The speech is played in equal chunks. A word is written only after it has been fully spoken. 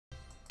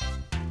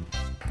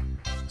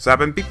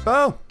What's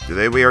people?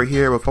 Today we are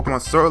here with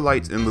Pokemon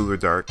Starlight and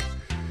Lunar,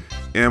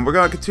 and we're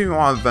gonna continue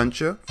our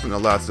adventure. From the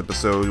last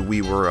episode,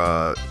 we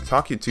were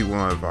talking to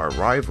one of our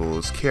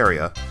rivals,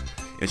 Caria,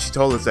 and she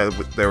told us that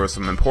there was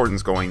some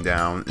importance going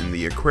down in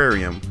the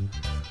aquarium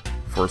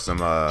for some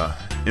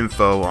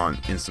info on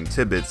and some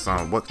tidbits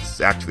on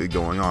what's actually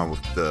going on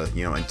with the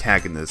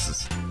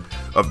antagonists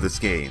of this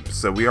game.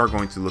 So we are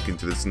going to look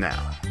into this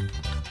now.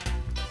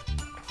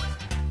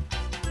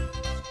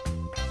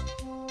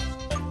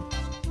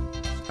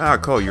 Ah,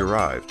 Cole, you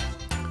arrived.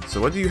 So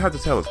what do you have to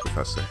tell us,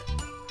 Professor?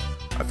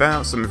 I found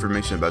out some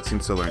information about Team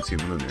Solar and Team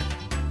Lunar.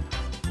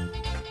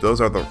 Those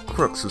are the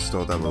crooks who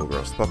stole that little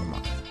girl's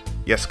Pokemon.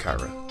 Yes,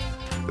 Kyra.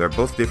 They're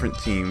both different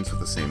teams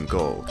with the same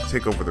goal, to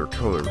take over their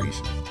Kola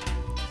region.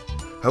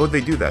 How would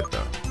they do that,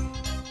 though?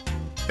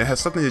 It has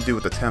something to do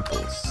with the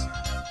temples.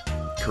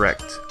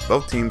 Correct.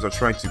 Both teams are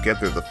trying to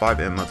gather the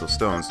 5 elemental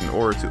stones in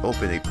order to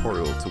open a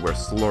portal to where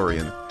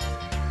Solarian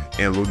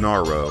and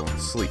Lunaro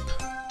sleep.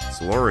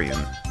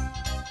 Solarian?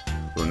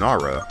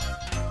 Lunara.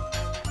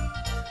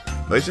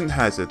 Legend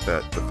has it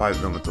that the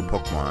 5 elemental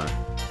Pokemon,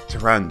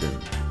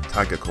 Tyranidan,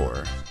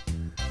 Taigacore,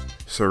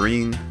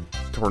 Serene,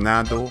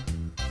 Tornado,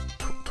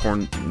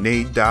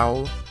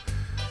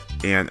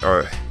 and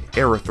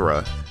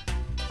Aethera,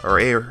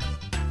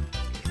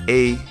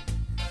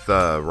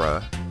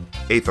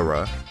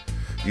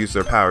 use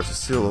their powers to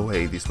seal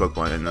away these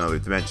Pokemon in another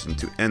dimension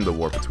to end the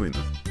war between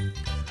them.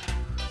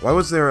 Why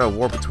was there a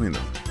war between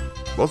them?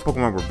 Both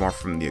Pokemon were born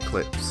from the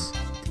eclipse.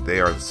 They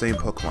are the same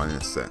Pokemon in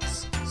a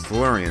sense.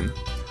 Solarian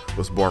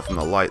was born from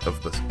the light of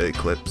the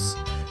eclipse,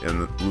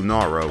 and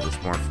Lunara was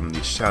born from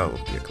the shadow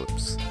of the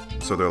eclipse.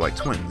 So they're like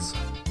twins.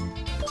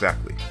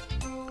 Exactly.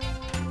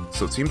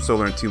 So Team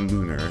Solar and Team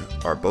Lunar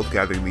are both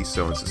gathering these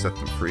stones to set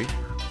them free?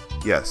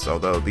 Yes,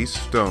 although these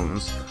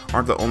stones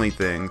aren't the only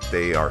thing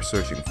they are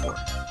searching for.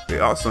 They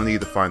also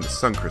need to find the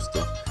Sun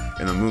Crystal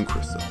and the Moon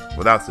Crystal.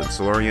 Without them,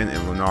 Solarian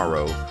and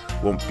Lunaro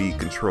won't be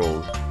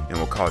controlled and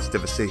will cause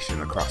devastation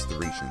across the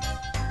region.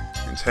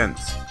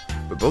 Intense,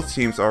 but both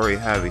teams already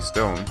have a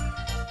stone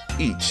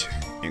each,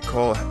 and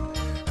Cole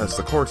has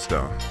the core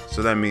stone,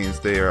 so that means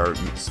they are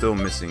still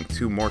missing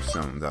 2 more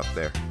stones out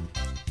there.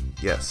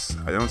 Yes,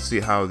 I don't see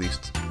how these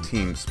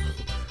teams'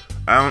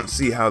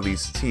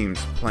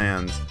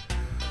 plans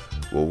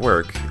will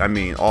work. I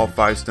mean, all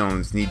 5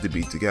 stones need to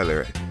be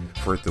together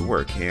for it to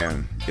work,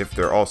 and if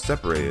they're all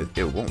separated,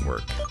 it won't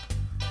work.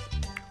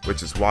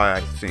 Which is why I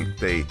think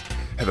they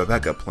have a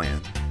backup plan.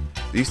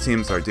 These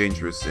teams are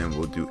dangerous and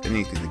will do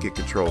anything to get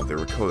control of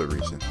their Kola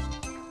region.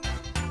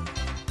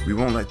 We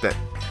won't let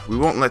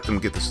them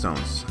get the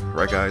stones,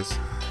 right guys?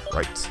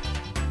 Right.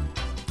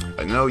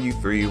 I know you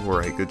 3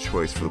 were a good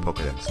choice for the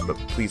Pokédex, but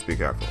please be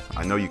careful.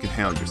 I know you can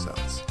handle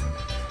yourselves.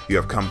 You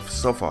have come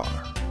so far.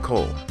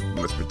 Cole, you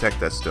must protect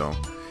that stone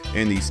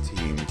and these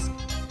teams,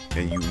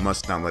 and you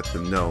must not let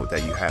them know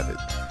that you have it.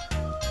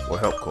 We'll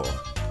help, Cole.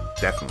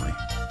 Definitely.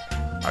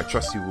 I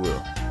trust you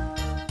will.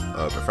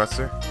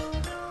 Professor?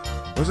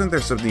 Wasn't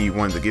there something you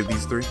wanted to give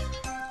these 3?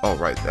 Oh,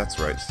 right, that's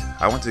right.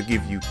 I want to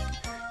give you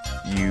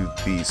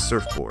these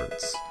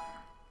surfboards.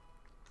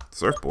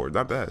 Surfboard,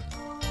 not bad.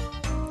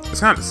 It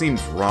kind of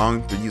seems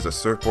wrong to use a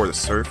surfboard to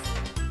surf.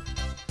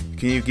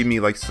 Can you give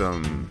me like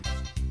some,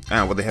 I don't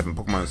know what they have in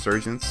Pokemon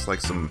Insurgents,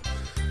 like some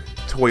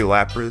toy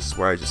Lapras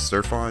where I just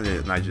surf on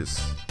it and I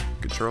just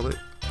control it?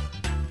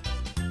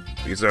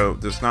 Because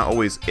there's not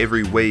always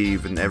every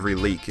wave and every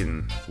lake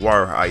and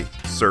water I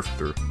surf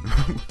through.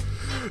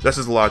 That's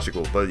just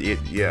logical, but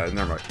yeah,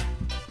 never mind.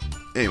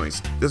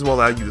 Anyways, this will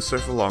allow you to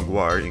surf along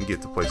water and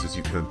get to places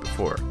you couldn't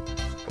before.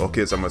 Well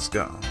kids, I must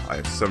go. I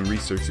have some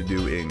research to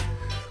do in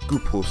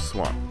Goopul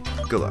Swamp.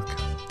 Good luck.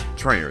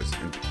 Trainers,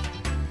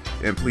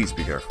 and please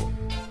be careful.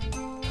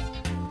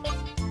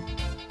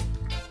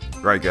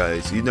 Right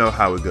guys, you know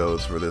how it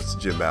goes for this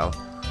gym battle.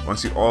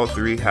 Once you all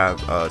 3 have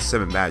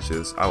 7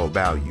 matches, I will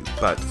bow you.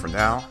 But for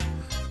now,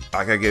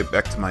 I gotta get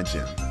back to my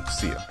gym.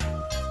 See ya.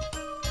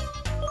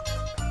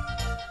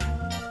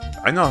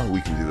 I know we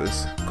can do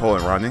this. Cole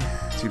and Rodney,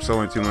 Team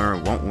Solar and Team Lunar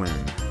won't win.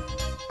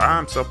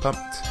 I'm so pumped.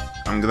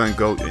 I'm gonna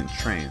go and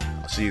train.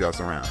 I'll see you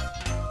guys around.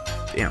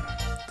 Damn,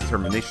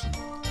 determination.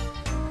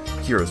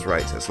 Kira's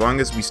right. As long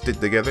as we stick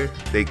together,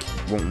 they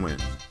won't win.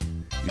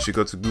 You should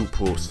go to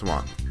Goopul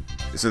Swamp.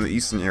 It's in the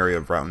eastern area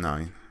of Route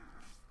 9.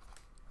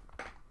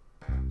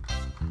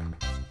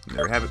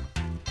 There we have it.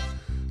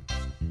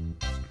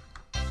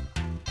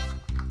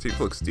 Team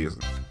looks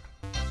decent.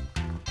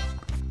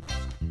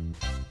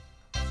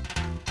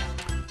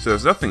 So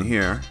there's nothing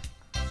here.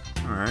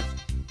 Alright.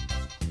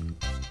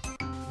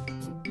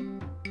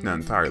 Not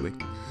entirely.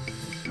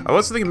 I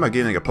was thinking about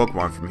getting a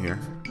Pokemon from here.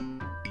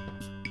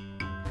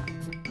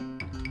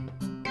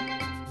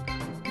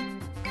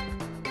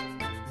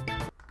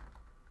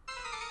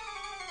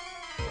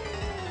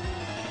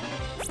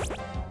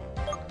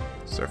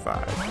 Sir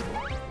 5.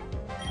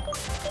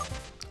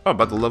 Oh,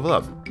 about to level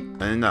up. I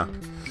didn't know.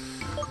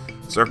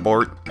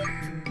 Surfboard.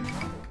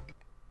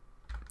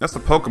 That's a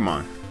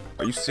Pokemon.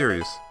 Are you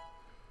serious?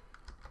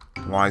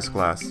 Wise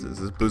glasses.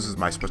 This boosts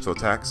my special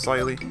attack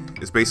slightly.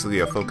 It's basically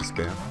a focus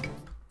band.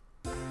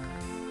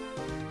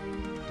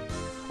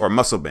 Or a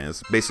muscle band.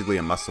 It's basically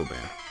a muscle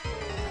band.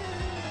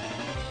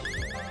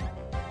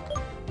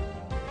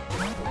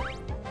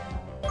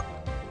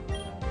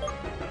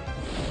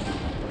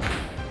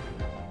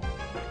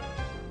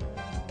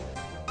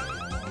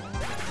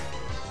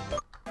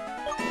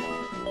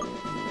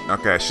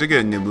 Okay, I should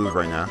get a new move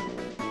right now.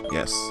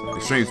 Yes,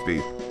 extreme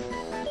speed.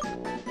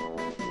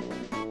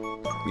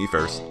 Me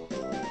first.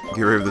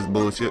 Get rid of this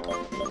bullshit.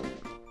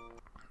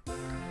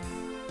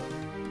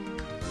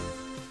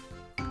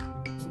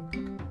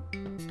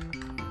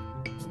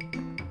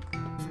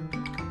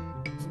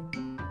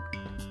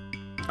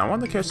 I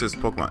want to catch this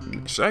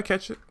Pokemon. Should I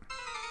catch it?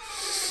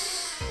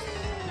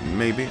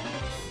 Maybe.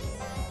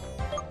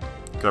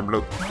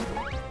 Kabloop.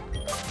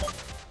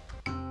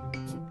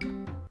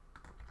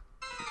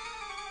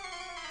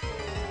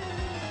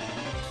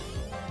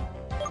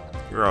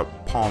 You're a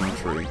palm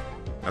tree.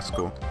 That's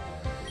cool.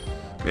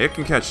 Maybe it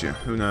can catch you.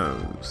 Who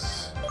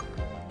knows?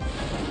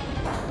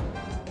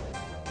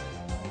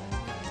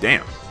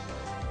 Damn.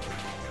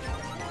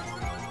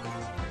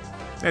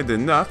 That did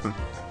nothing.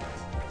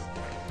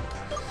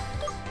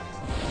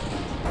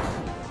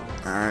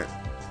 Alright.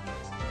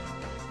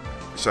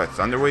 Should I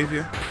Thunder Wave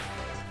you?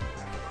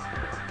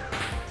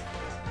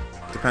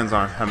 Depends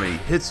on how many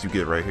hits you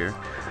get right here.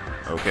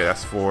 Okay,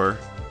 that's 4.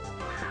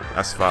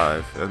 That's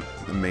 5.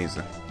 That's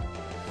amazing.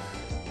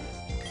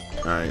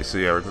 Alright, so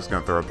yeah, we're just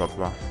gonna throw a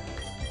Pokeball.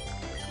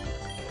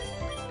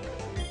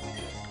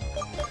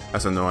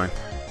 That's annoying.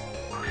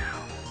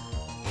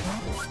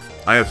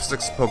 I have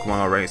 6 Pokemon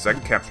already, so I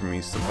can capture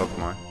me some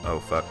Pokemon. Oh,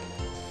 fuck.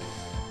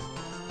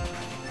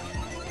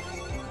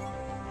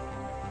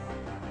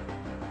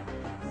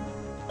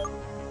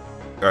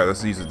 Alright,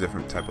 let's use a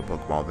different type of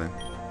Pokeball then.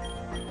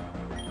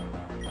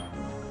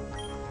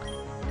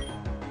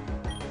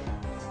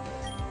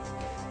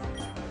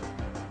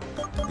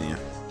 Yeah.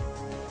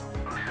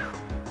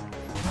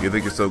 You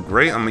think it's so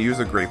great? I'm gonna use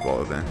a Great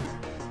Ball then.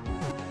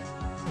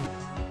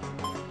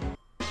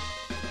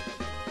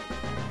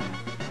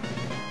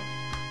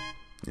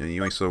 Yeah,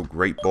 you ain't so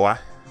great, boy.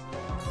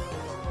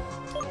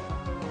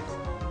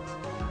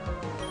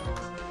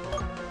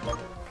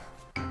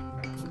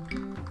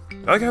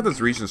 I like how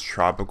this region's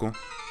tropical.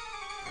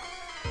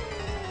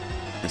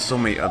 And so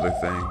many other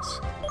things.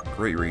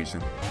 Great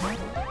region.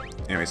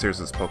 Anyways, here's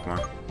this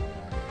Pokemon.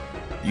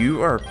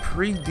 You are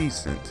pretty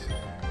decent.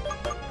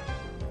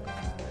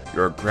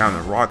 You're a ground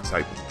and rock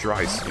type with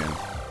dry skin,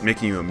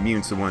 making you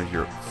immune to one of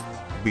your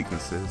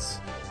weaknesses.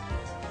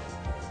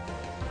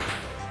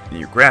 And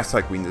your grass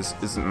type weakness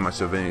isn't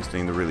much of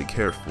anything to really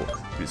care for,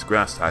 because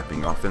grass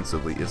typing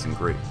offensively isn't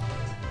great.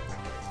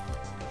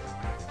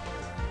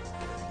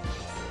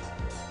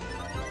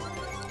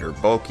 You're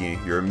bulky,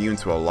 you're immune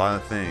to a lot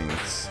of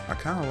things. I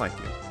kinda like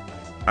it.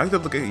 I have to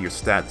look at your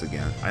stats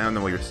again. I don't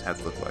know what your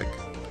stats look like.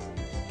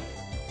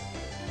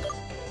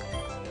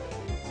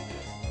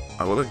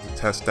 I would like to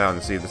test out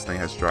and see if this thing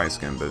has dry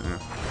skin, but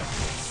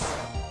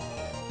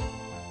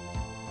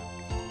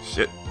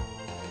shit.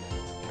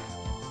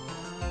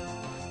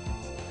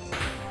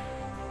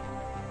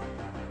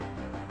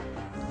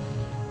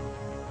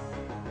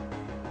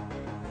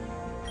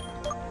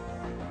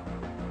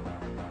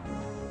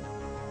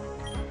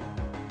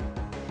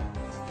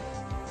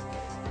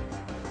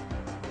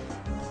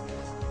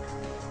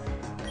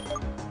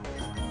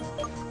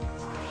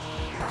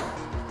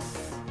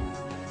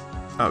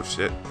 Oh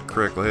shit,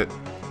 critical hit.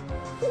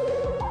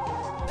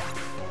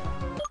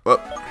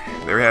 Well,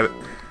 there we have it.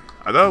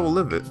 I thought I will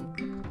live it.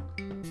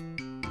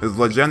 His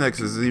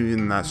Legendix is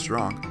even that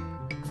strong.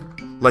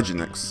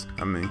 Legendix,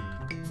 I mean.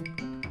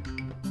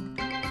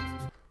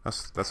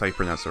 That's how you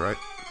pronounce it, right?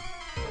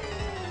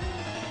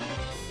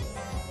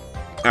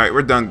 Alright,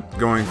 we're done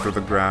going for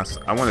the grass.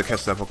 I want to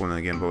catch that Pokemon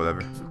again, but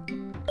whatever.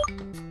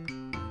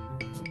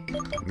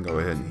 Go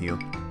ahead and heal.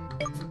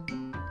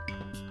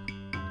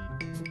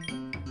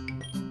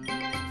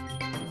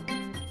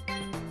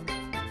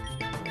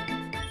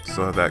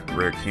 Still have that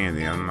rare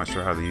candy. I'm not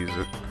sure how to use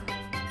it.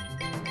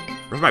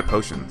 Where's my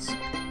potions?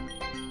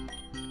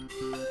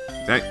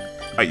 Did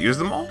I use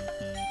them all?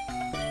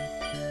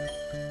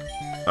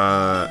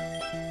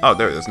 Oh,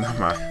 there it is. Never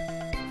mind.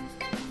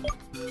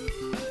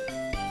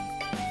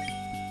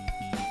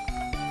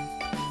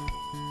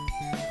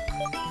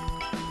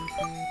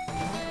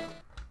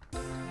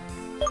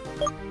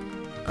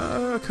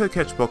 I could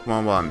catch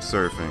Pokemon while I'm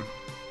surfing.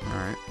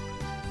 Alright.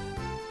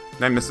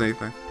 Did I miss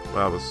anything?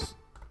 Well, I was...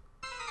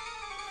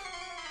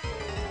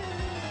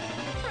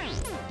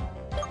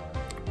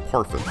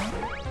 Perfect.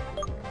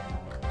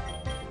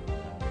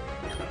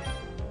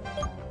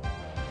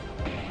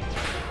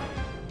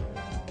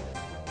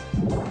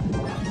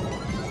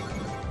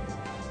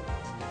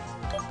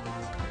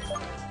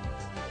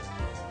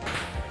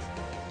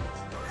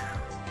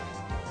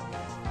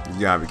 You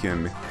gotta be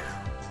kidding me.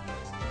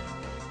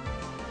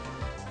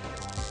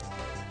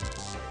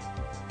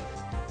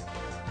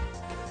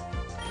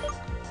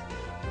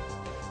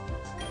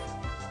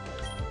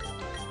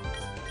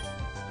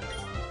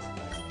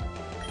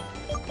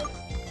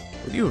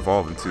 What do you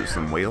evolve into?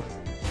 Some whale?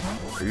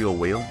 Are you a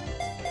whale?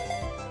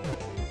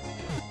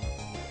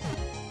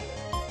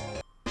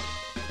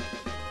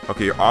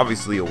 Okay, you're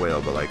obviously a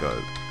whale, but like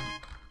a...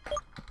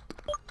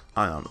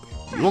 I don't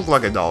know. You look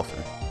like a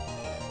dolphin.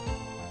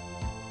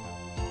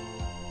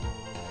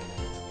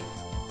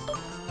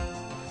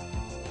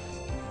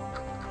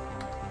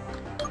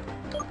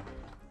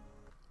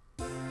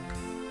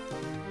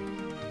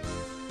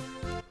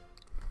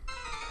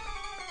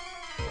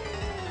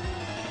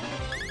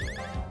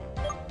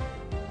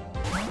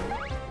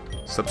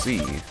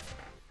 Sub-C.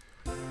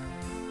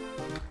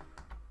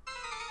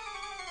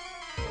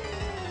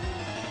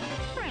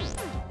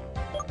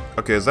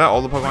 Okay, is that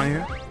all the Pokemon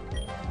here?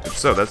 If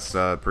so, that's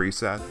pretty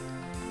sad.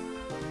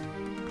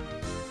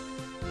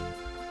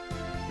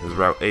 There's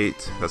Route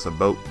 8. That's a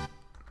boat.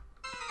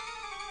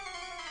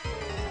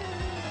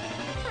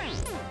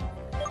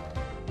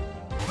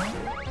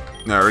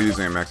 No, we're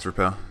using a Max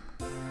Repel.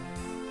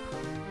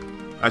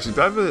 Actually,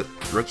 do I have it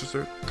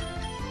registered?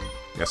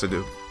 Yes, I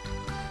do.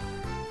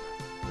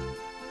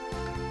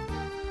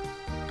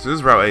 So this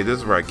is Route 8. This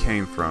is where I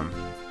came from.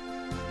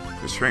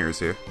 There's trainers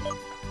here.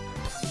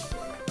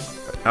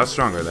 How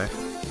strong are they?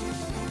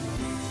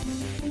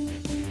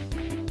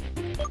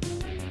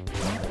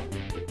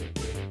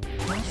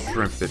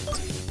 Shrimp it.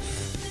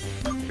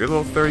 You're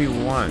level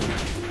 31.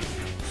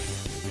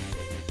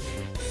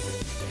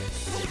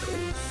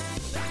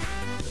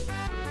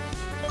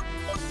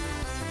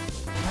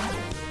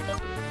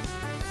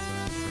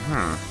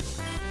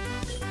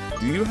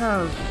 Do you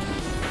have...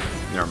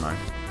 Never mind.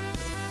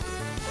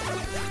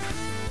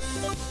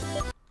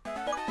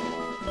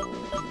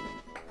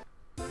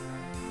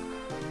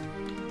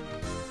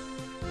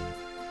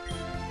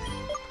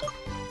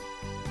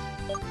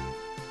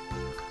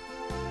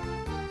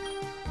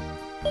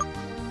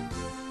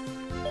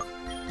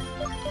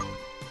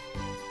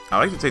 I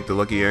like to take the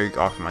Lucky Egg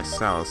off my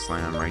Salad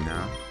Slam right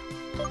now.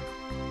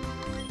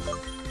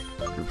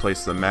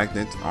 Replace the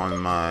magnet on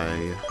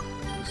my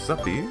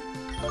Suppy.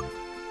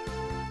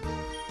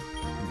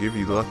 Give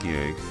you the Lucky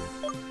Egg.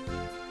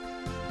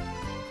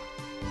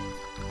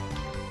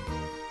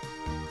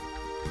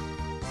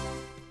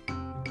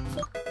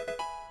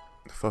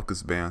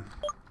 Focus ban.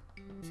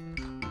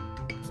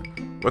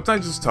 Wasn't I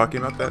just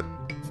talking about that?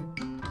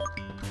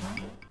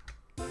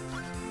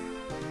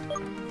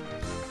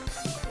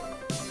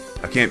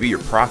 I can't be your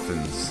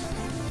profins.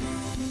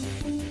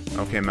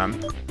 Okay, ma'am.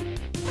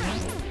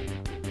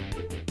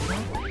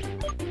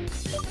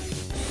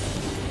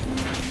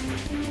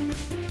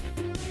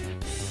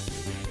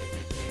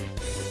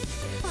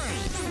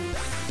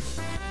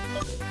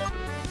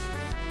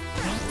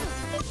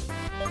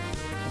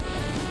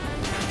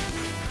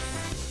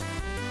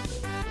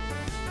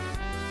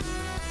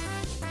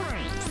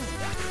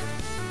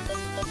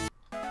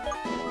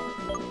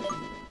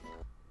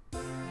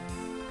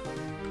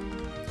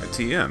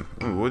 TM.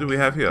 Ooh, what do we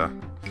have here?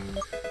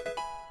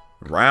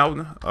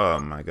 Round? Oh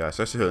my gosh,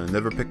 I should have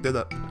never picked it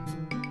up.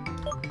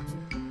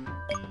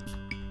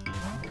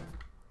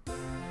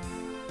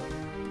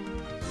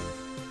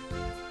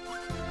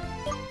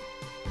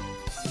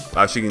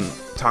 She can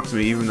talk to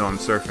me even though I'm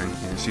surfing,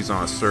 and she's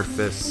on a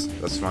surface.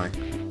 That's funny.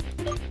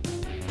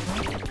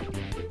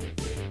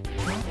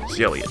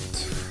 Jelly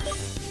it.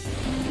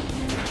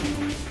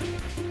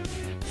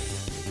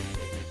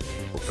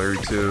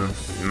 32.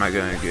 Am I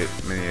gonna get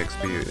many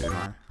XP? Am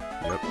I?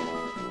 Yep.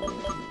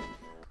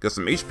 Got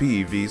some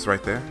HP EVs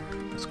right there.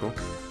 That's cool.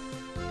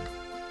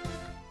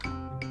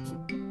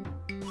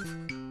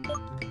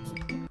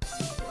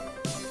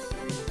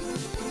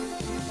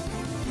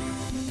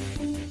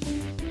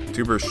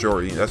 Tuber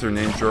Shorty. That's her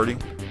name, Shorty?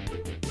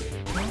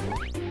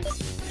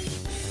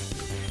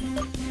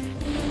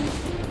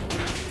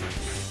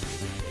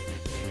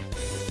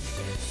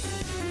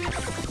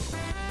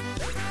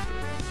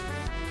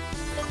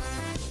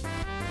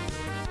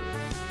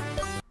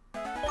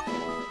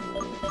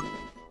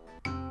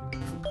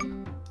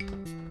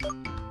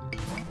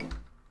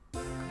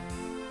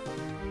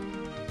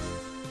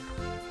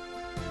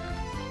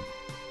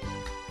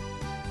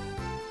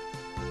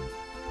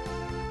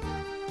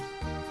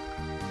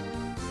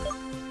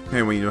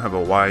 And when you have a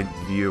wide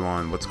view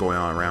on what's going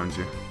on around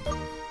you.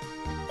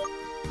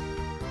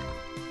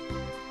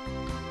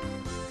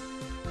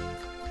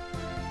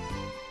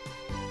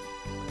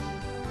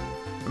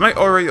 Am I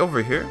already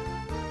over here?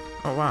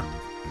 Oh wow.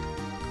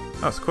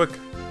 That was quick.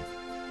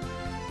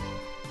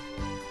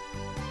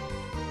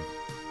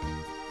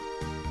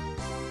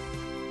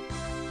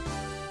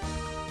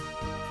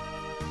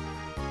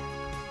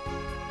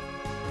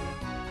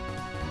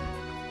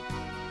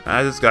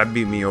 I just got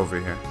beat me over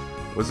here.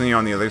 Wasn't he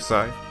on the other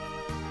side?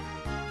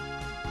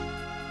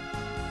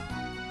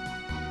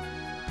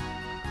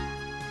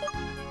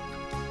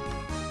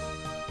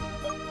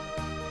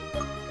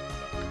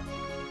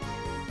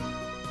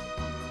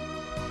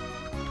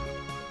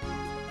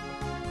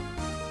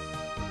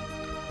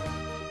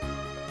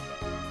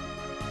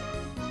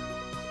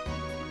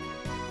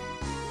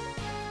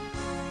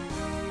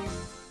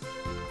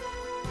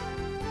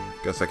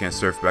 Guess I can't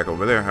surf back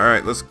over there.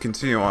 Alright, let's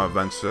continue our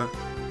adventure.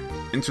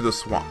 into the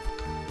swamp.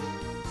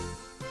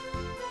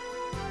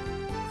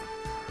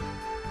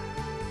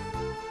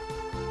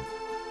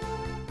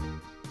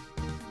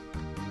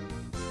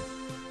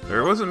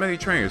 There wasn't many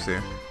trainers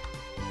here.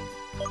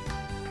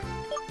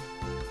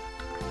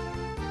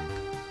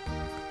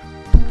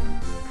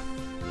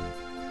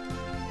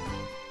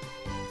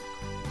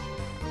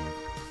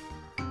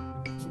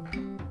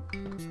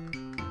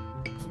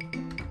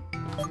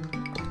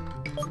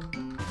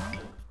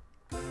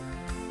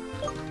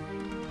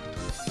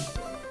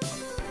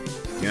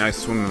 Can I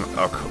swim?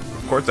 Of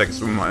course I can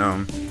swim my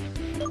own.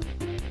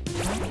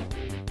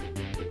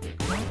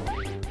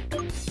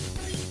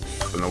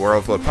 In the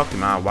world full of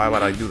Pokemon, why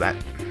would I do that?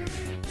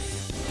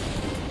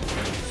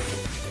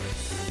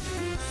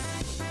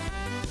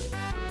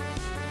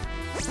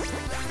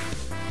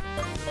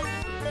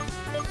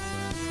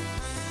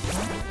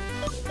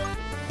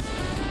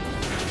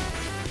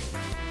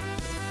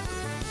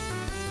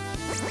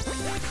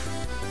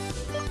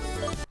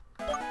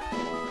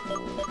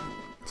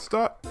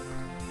 Stop.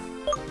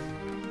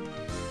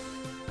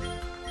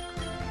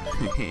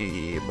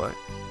 But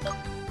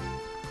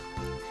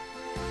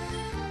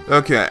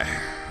okay,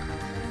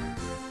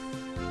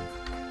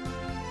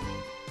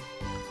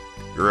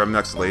 you're up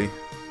next, lady.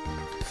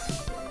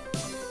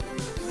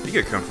 You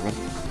get comfortable.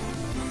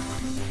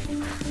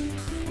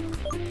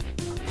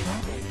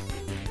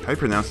 How do you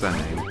pronounce that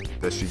name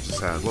that she just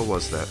had? What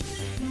was that?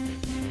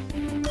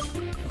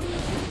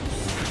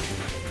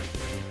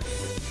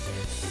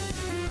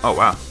 Oh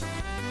wow.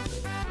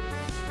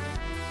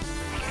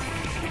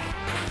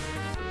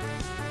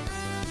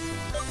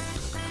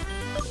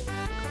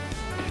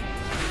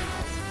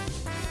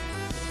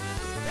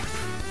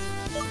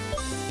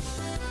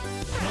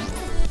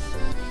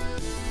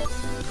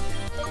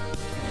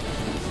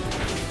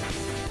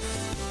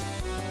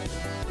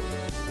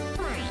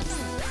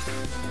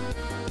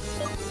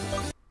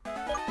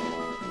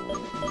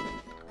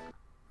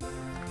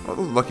 Well,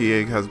 the lucky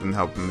egg has been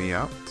helping me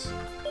out.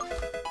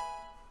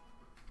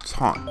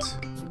 Taunt.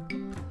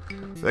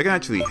 That can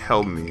actually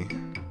help me.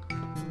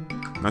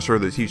 Not sure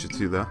they teach it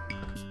to though.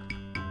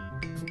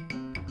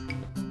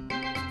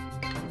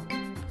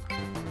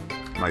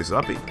 My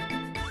Zuppy.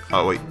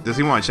 Oh wait, does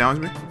he want to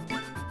challenge me?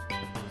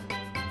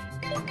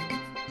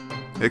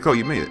 Hey Cole,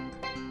 you made it.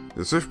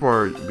 The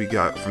switchboard we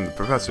got from the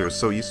professor is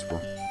so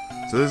useful.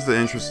 So this is the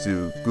entrance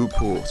to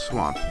Goopool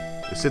Swamp.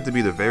 It's said to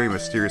be the very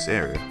mysterious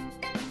area.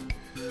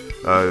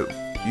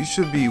 You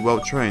should be well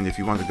trained if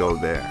you want to go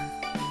there.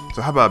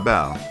 So how about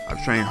Bell?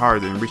 I've trained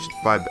hard and reached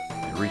five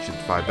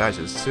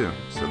badges too.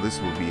 So this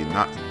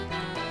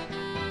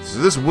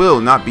will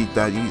not be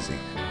that easy.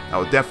 I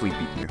will definitely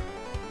beat you.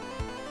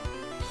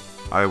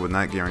 I would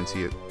not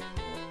guarantee it.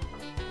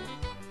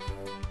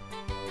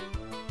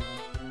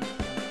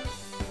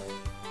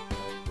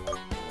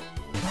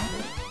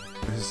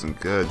 This isn't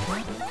good.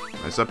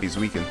 My Zuppy's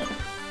weakened.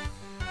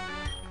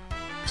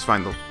 Let's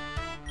find the...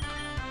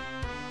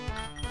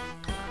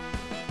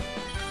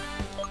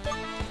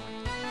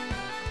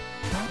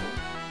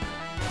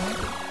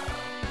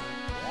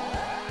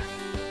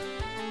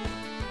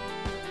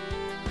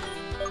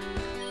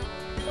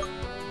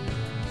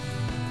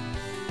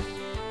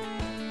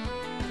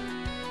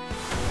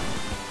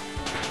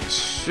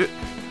 Shit.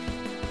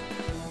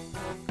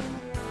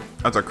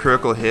 That's a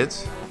critical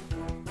hit.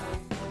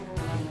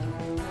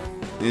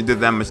 And it did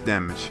that much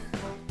damage.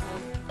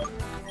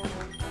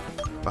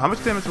 But how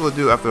much damage will it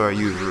do after I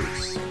use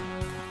Roots?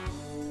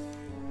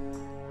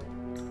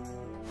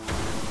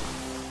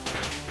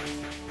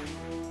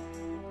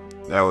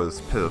 That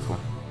was pitiful.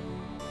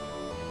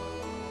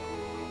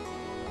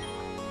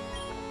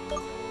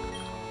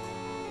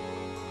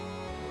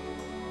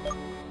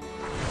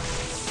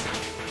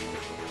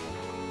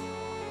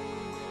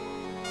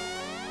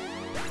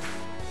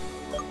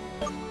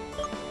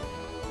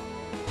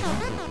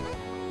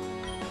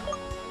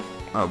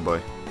 Oh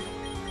boy.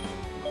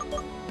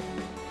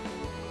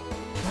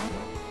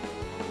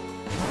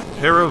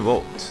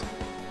 Terravolt.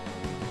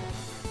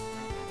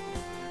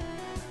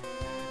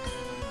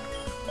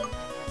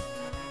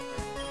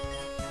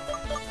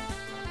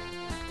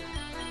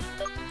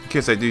 In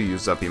case I do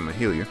use up, I'm gonna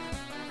heal you.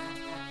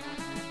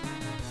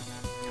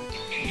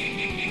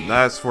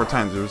 That's 4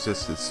 times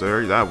resisted,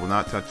 sir. That will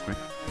not touch me.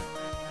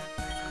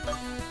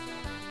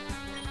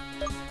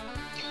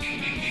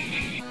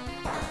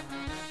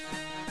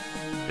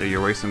 Yeah,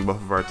 you're wasting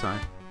both of our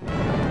time.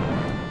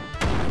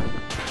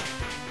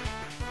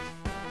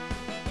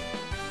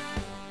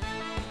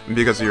 And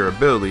because of your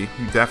ability,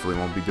 you definitely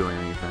won't be doing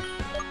anything.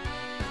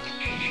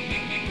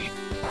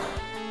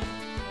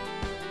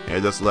 Yeah,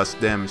 it does less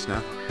damage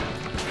now.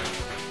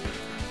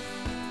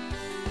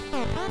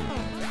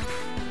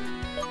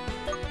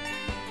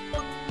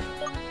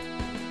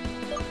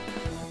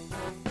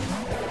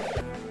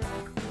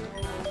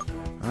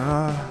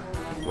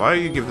 Why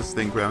do you give this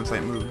thing ground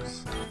type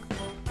moves?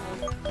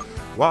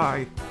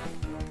 Why?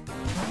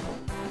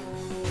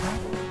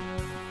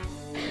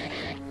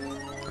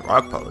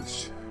 Rock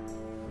polish.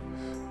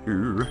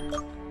 Ooh.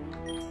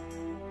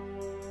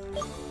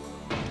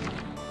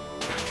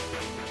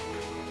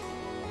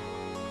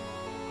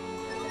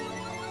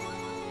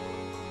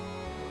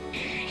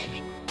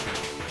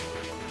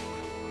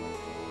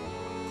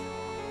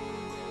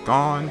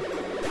 Gone.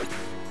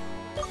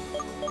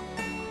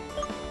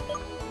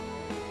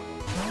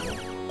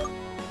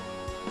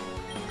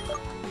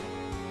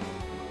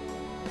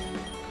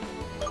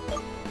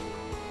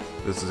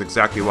 This is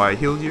exactly why I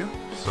healed you,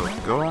 so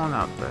go on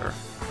out there.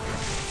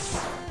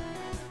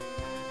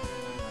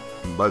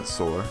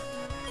 Bloodsore.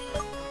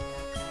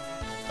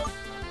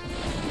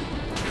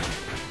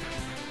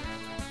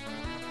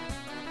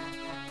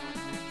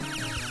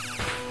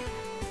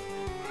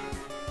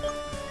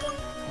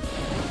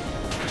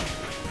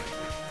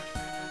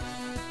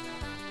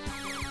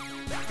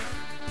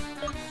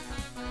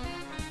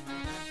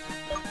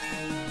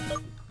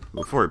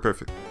 Before it,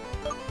 perfect.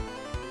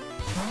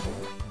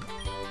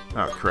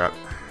 Oh crap.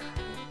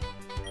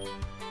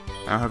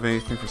 I don't have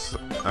anything for...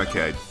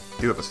 Okay, I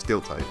do have a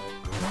steel type.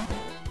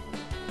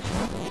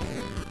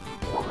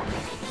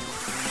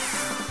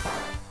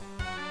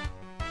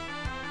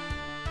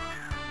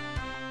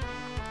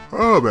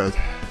 Oh man.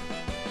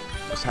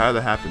 Just had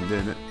to happen,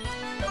 didn't it?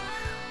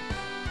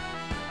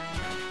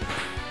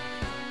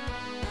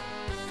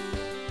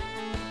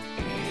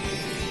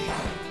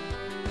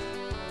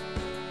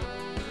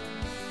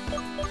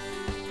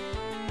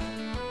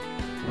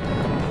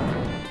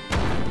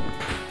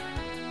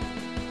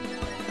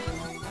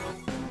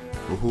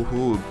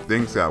 Ooh,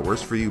 things got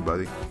worse for you,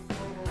 buddy.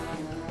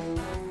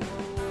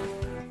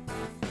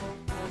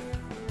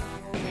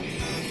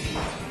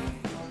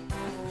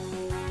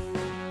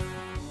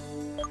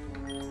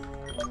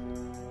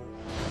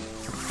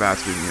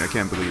 Faster than me, I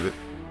can't believe it.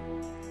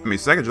 I mean,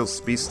 second drill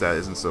speed stat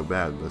isn't so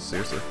bad, but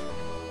seriously.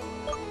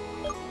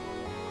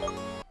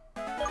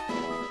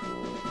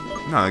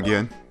 Not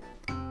again.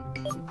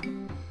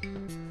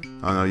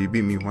 Oh no, you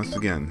beat me once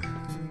again.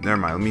 Never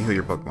mind, let me heal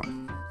your Pokemon.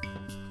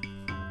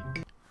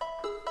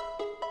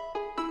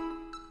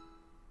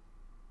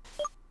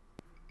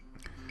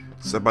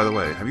 So, by the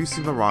way, have you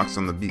seen the rocks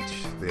on the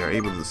beach? You're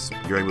able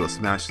to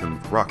smash them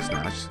with Rock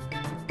Smash,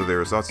 but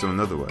there is also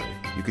another way.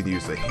 You could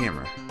use a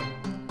hammer.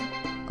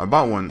 I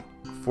bought one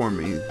for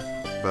me,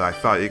 but I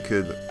thought it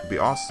could be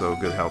also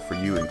good help for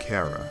you and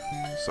Kara,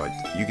 so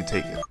you could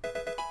take it.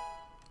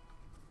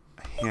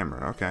 A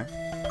hammer, okay.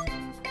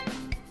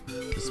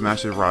 The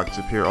smashed rocks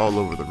appear all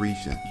over the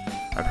region.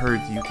 I've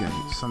heard you can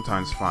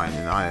sometimes find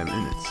an item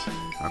in it.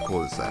 How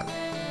cool is that?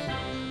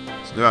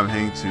 So now I'm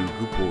heading to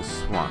Goopal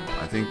Swamp.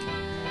 I think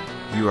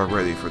you are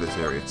ready for this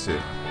area too.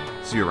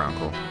 See you around,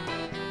 Cole.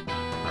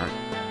 Alright.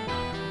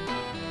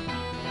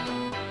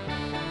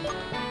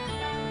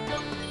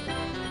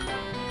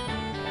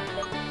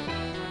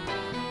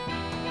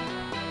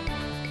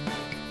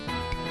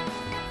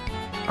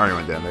 I already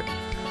went down there.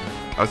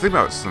 I was thinking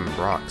about some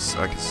rocks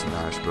I could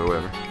smash, but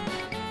whatever.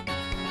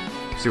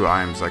 See what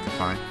items I can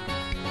find.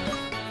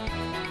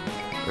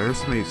 There's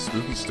so many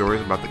spooky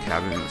stories about the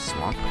cabin in the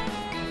swamp.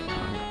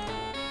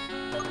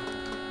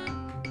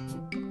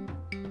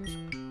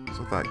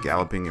 That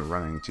galloping and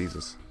running,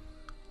 Jesus.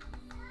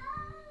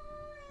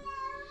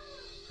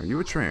 Are you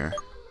a trainer?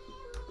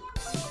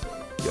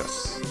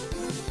 Yes.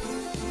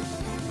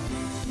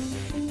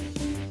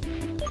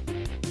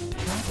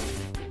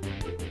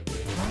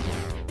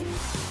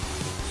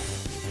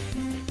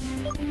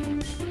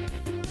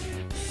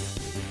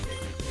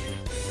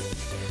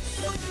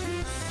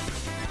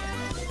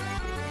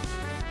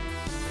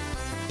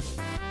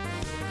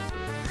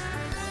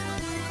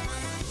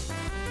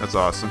 That's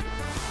awesome.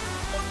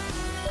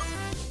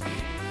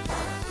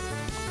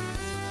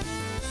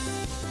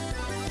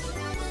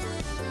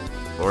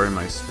 Lowering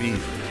my speed.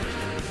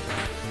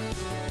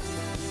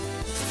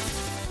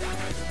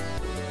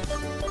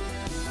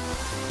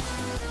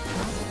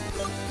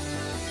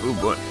 Ooh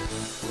boy.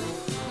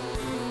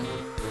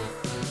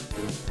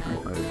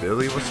 My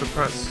ability was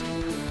suppressed.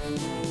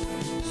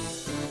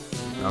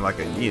 Not like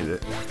I needed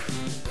it.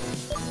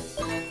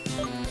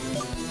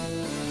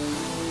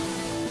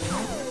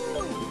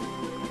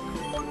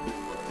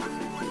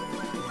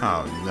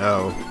 Oh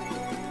no.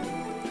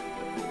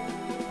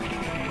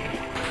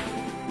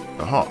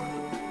 Aha.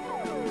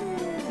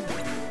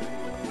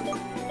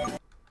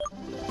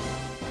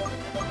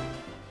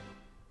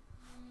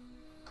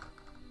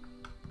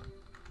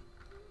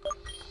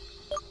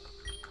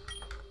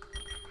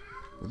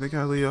 I think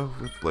I lead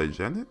off with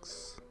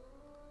Blagenics?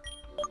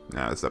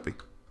 Nah, it's Uppy.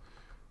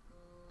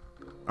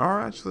 Or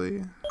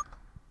actually...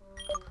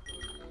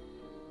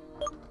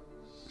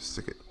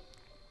 stick it.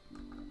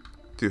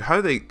 Dude, how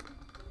do they...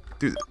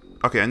 Dude,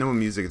 okay, I know what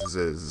music this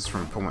is. It's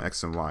from Pokémon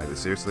X and Y, but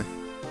seriously?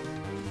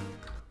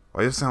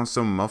 Why does it sound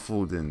so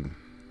muffled and...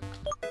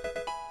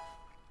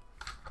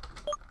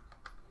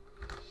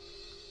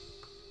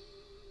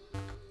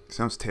 It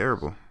sounds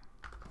terrible.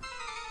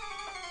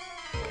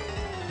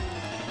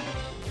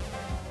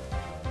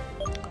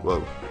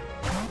 Whoa.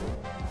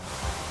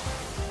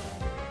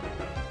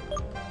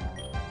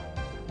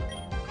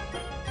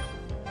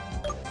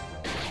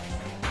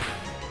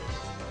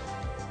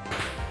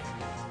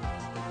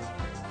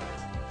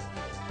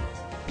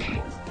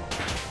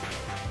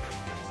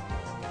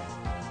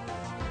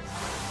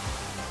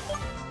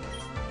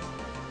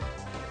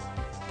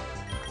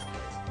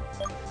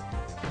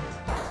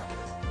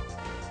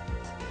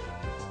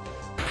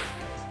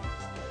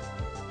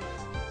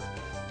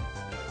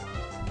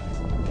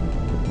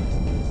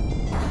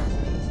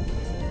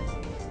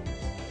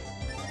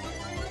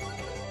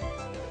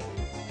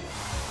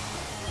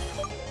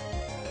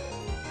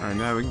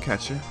 Alright, now we can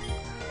catch you.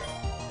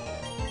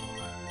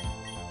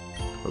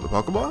 With a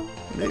Pokeball?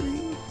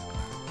 Maybe?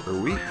 Or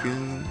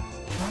weaken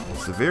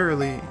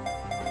severely.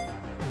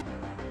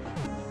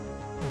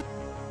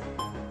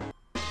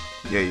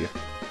 Yeah.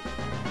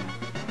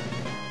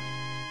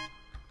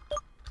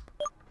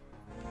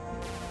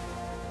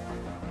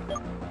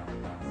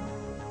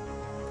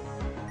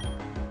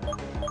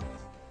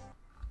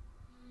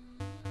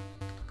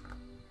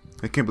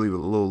 I can't believe a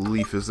little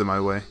leaf is in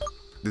my way.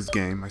 This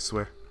game, I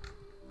swear.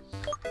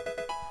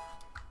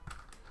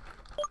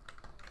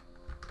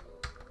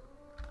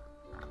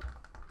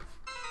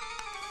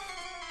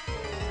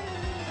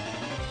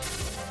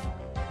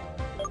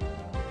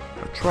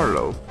 A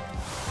Trollo.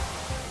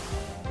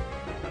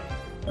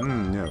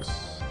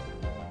 Yes.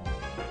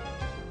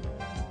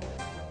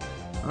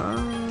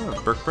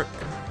 Brick.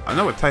 I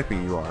know what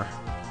typing you are.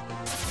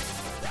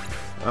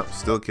 Oh,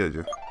 still killed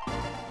you.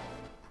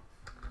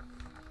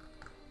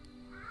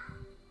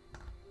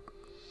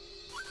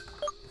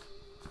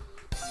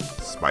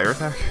 Fire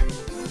attack?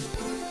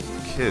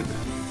 Kid.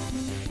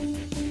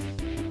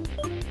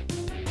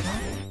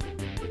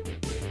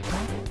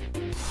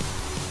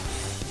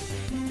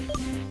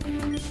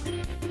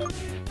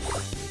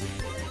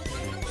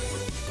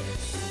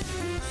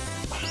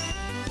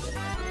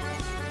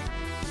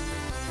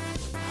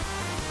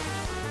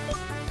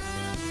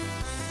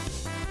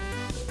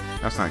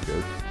 That's not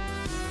good.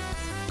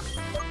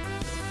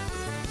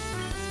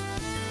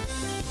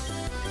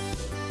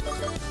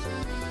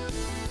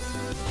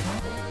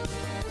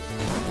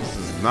 This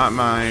is not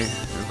my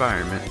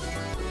environment.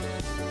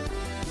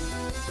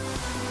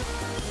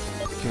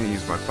 I can't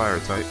use my fire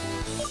type.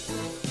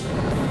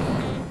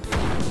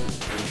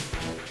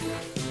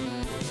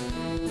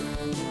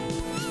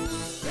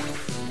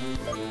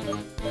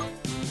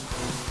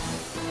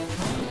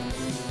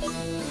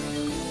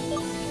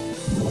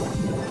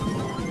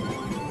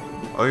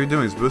 All you're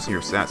doing is boosting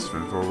your stats,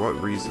 for what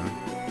reason?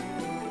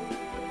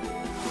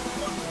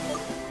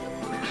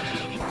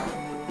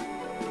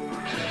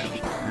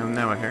 And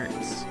now it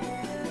hurts.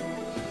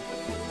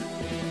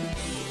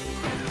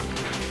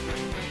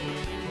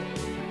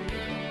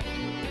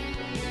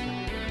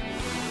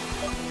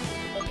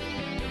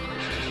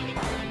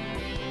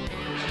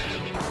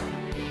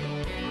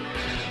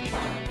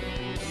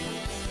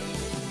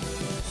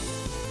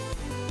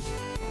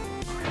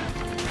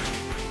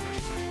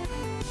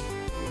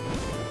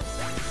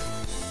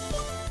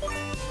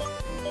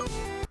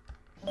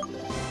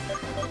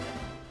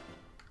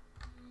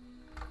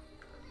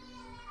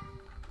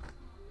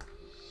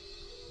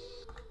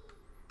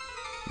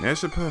 Yeah, I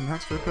should put a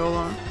max repel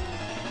on.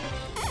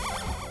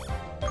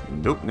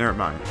 Nope, never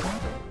mind.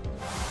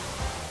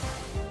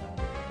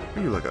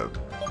 Are you like a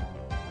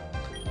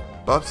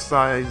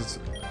buff-sized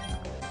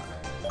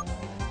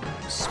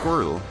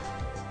Squirtle?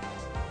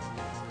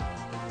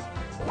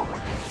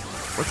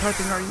 What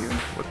typing are you?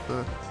 What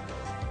the?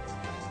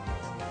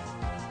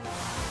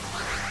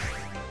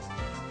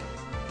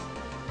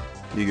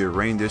 You get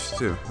rain dish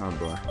too. Oh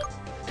boy.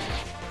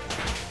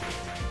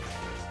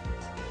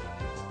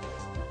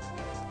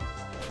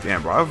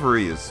 Damn,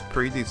 rivalry is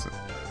pretty decent.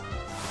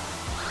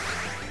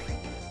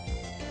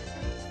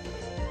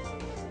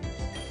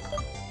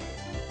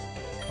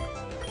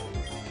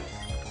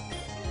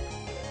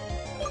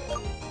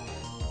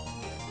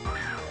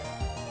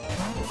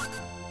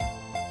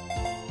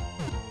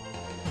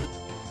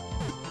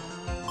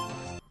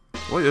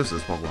 What is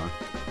this Pokemon?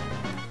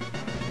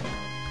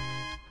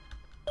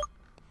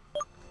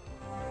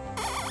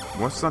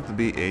 What's not to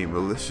be a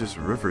malicious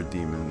river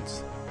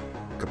demons?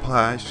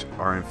 Kaplash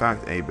are in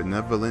fact a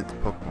benevolent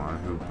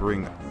Pokemon who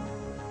bring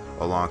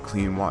along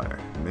clean water.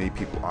 Many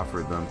people offer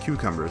them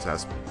cucumbers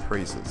as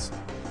praises.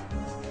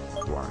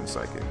 Water and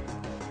Psychic.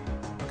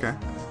 Okay.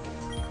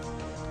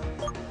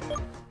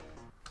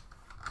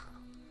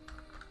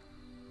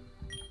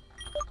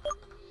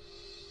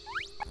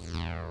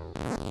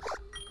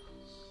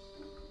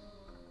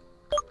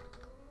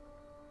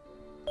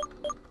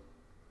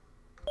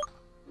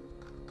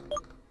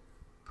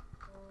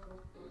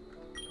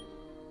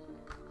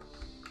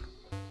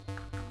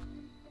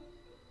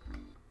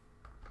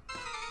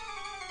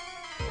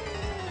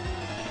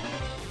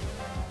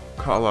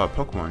 Call a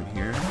Pokemon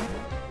here.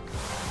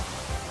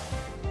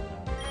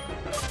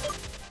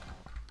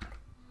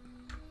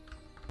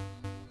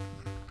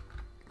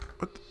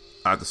 What?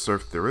 I have to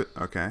surf through it?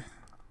 Okay.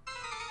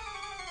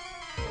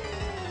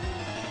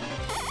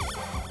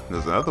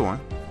 There's another one.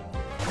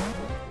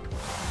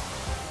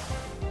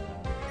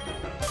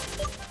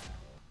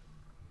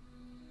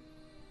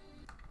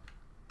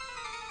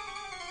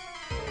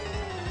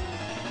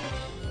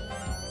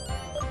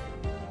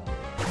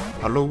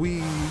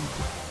 Halloween.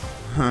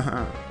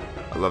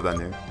 I love that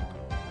name.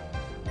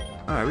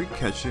 Alright, we can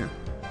catch you.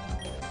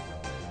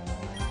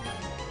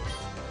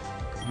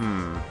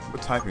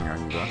 What typing are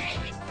you, though?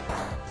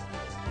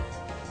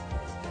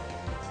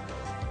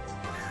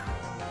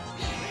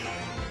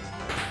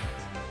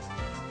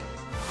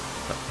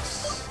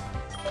 Thanks.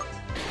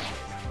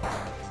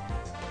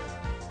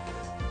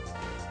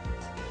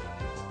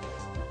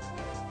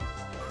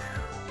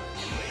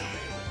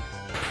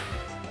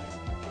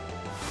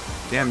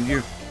 Damn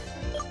you.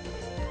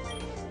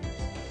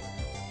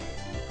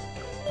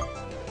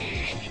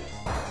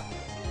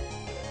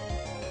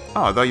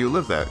 Oh, I thought you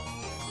lived that.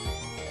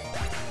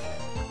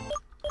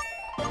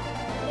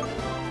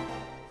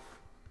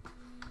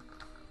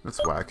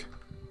 That's whack.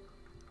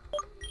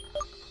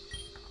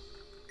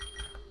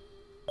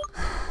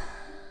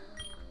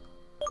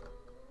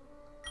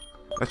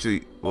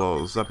 Actually, well,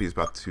 Zuppy's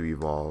about to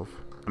evolve.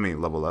 I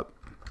mean, level up.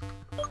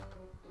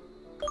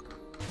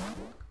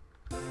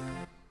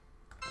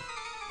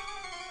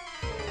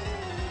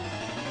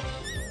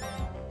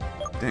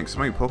 Dang, so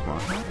many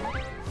Pokemon.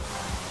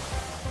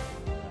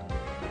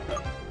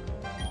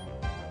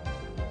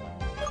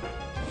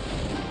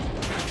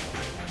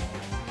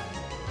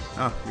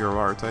 Oh, you're a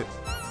water type.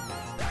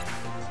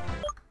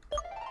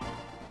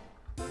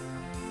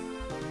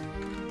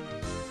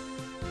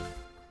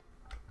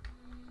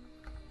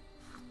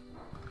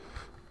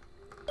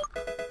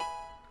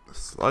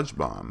 Sludge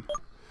Bomb.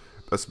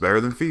 That's better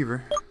than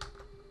Fever.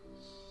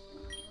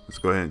 Let's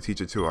go ahead and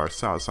teach it to our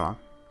Salsa.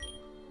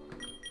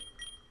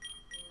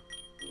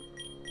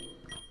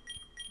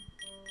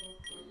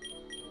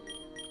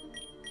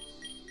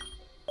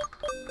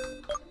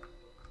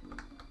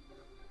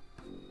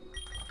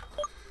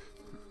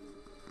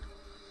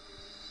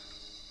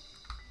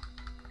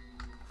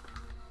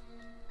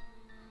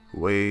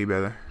 Way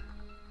better.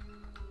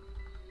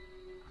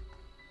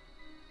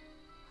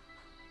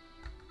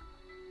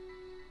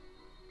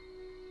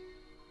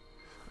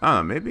 I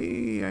don't know,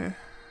 maybe I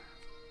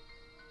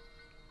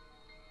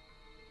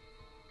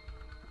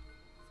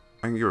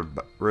can get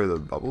rid of the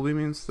Bubble Beam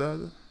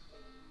instead.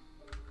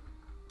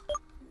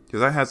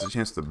 Because that has a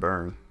chance to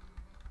burn.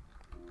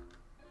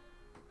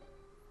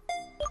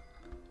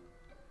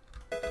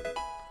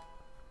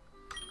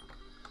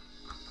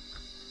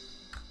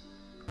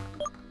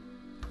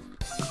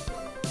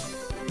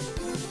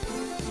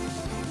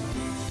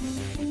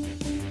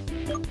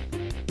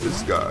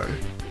 This guy.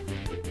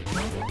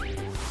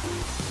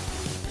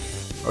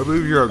 I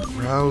believe you're a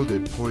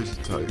grounded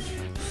poison type.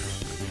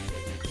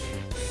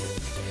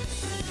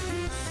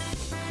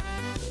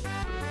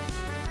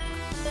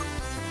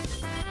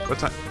 What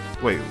type?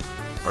 Wait,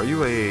 are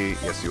you a...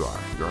 Yes, you are.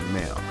 You're a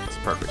male. That's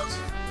perfect.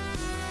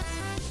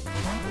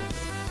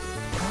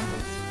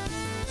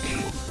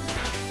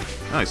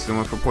 Nice, still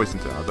went for poison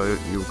type. I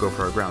thought you would go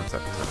for a ground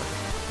type attack.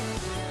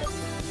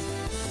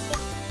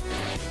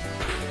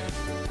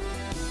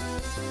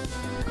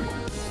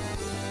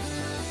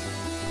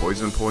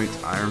 Poison Point,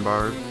 Iron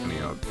Bar, I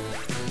mean,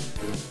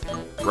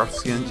 rough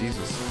skin,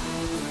 Jesus.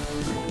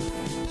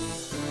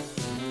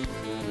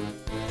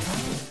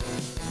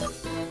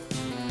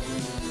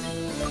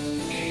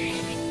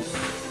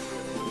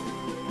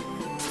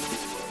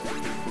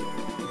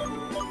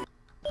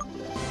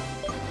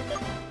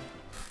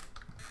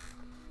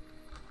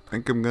 I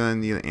think I'm gonna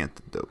need an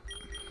antidote.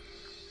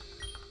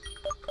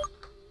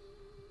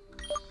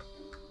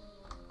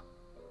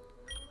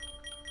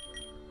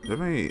 Do you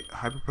have any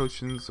hyper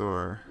potions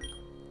or...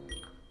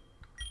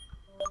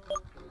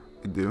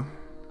 You do?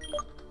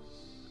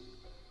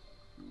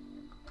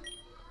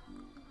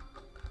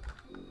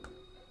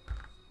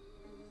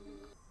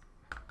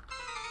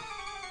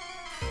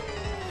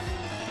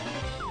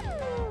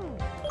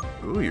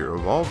 Ooh, your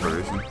evolved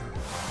version.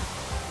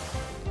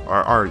 Or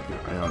are you?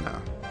 I don't know.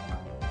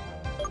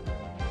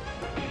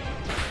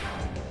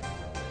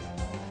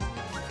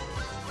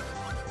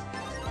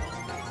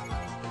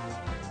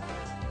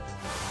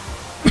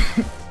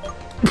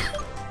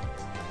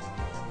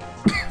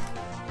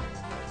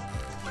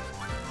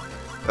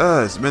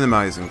 It's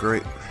minimizing,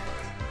 great.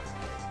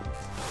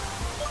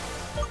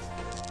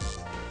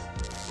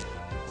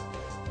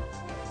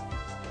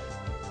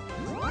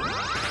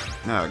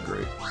 Ah,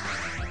 great.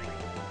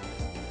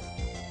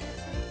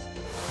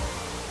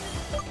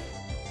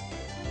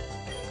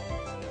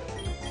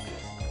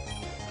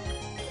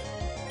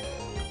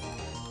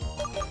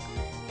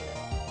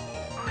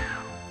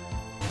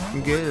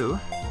 Go.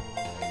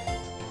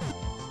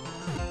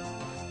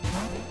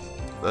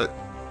 But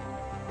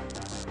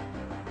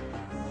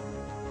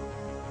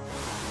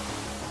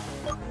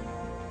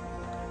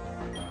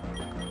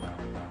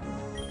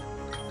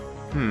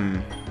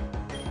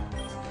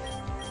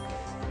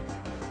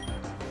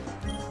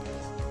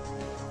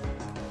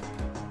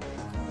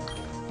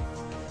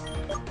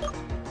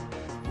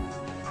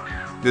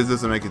this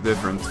doesn't make a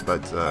difference, but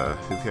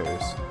who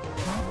cares?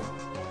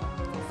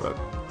 But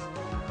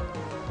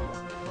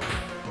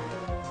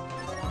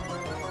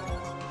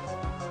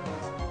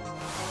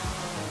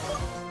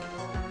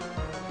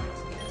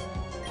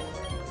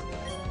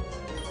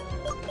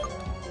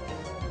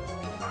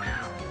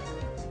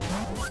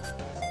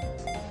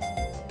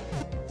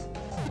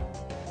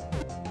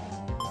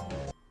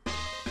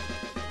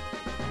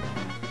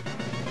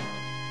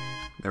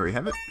there we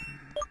have it.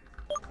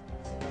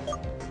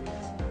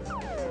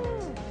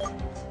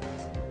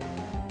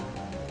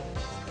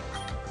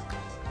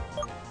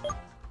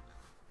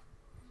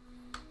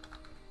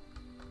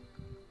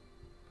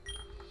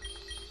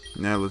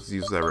 Now let's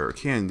use that rare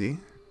candy.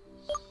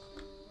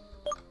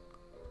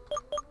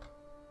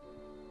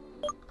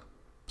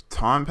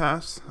 baton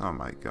pass? Oh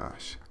my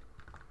gosh.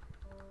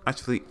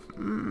 Actually,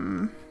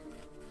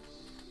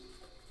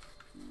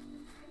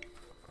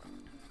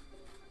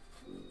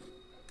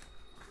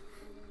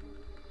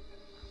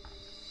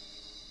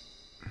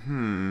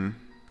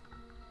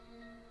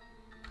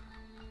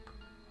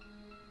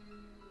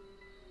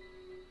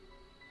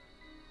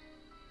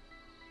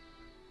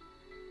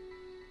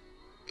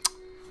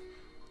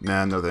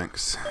 Nah, no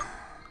thanks.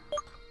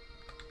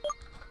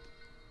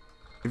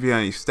 If you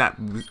had any stat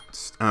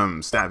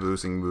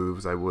boosting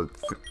moves, I would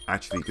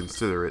actually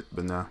consider it,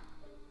 but no.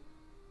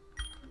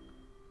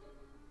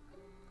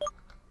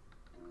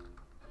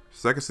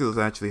 Psycho Steelers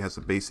actually has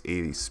a base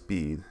 80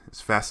 speed. It's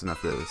fast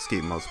enough to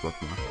escape most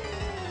Pokemon.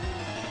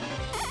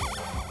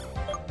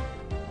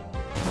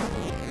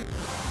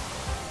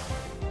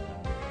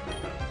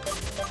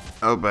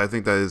 Oh, but I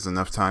think that is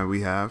enough time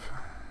we have.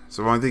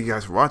 So I want to thank you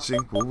guys for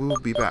watching. We will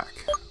be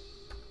back.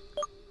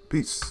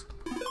 Peace.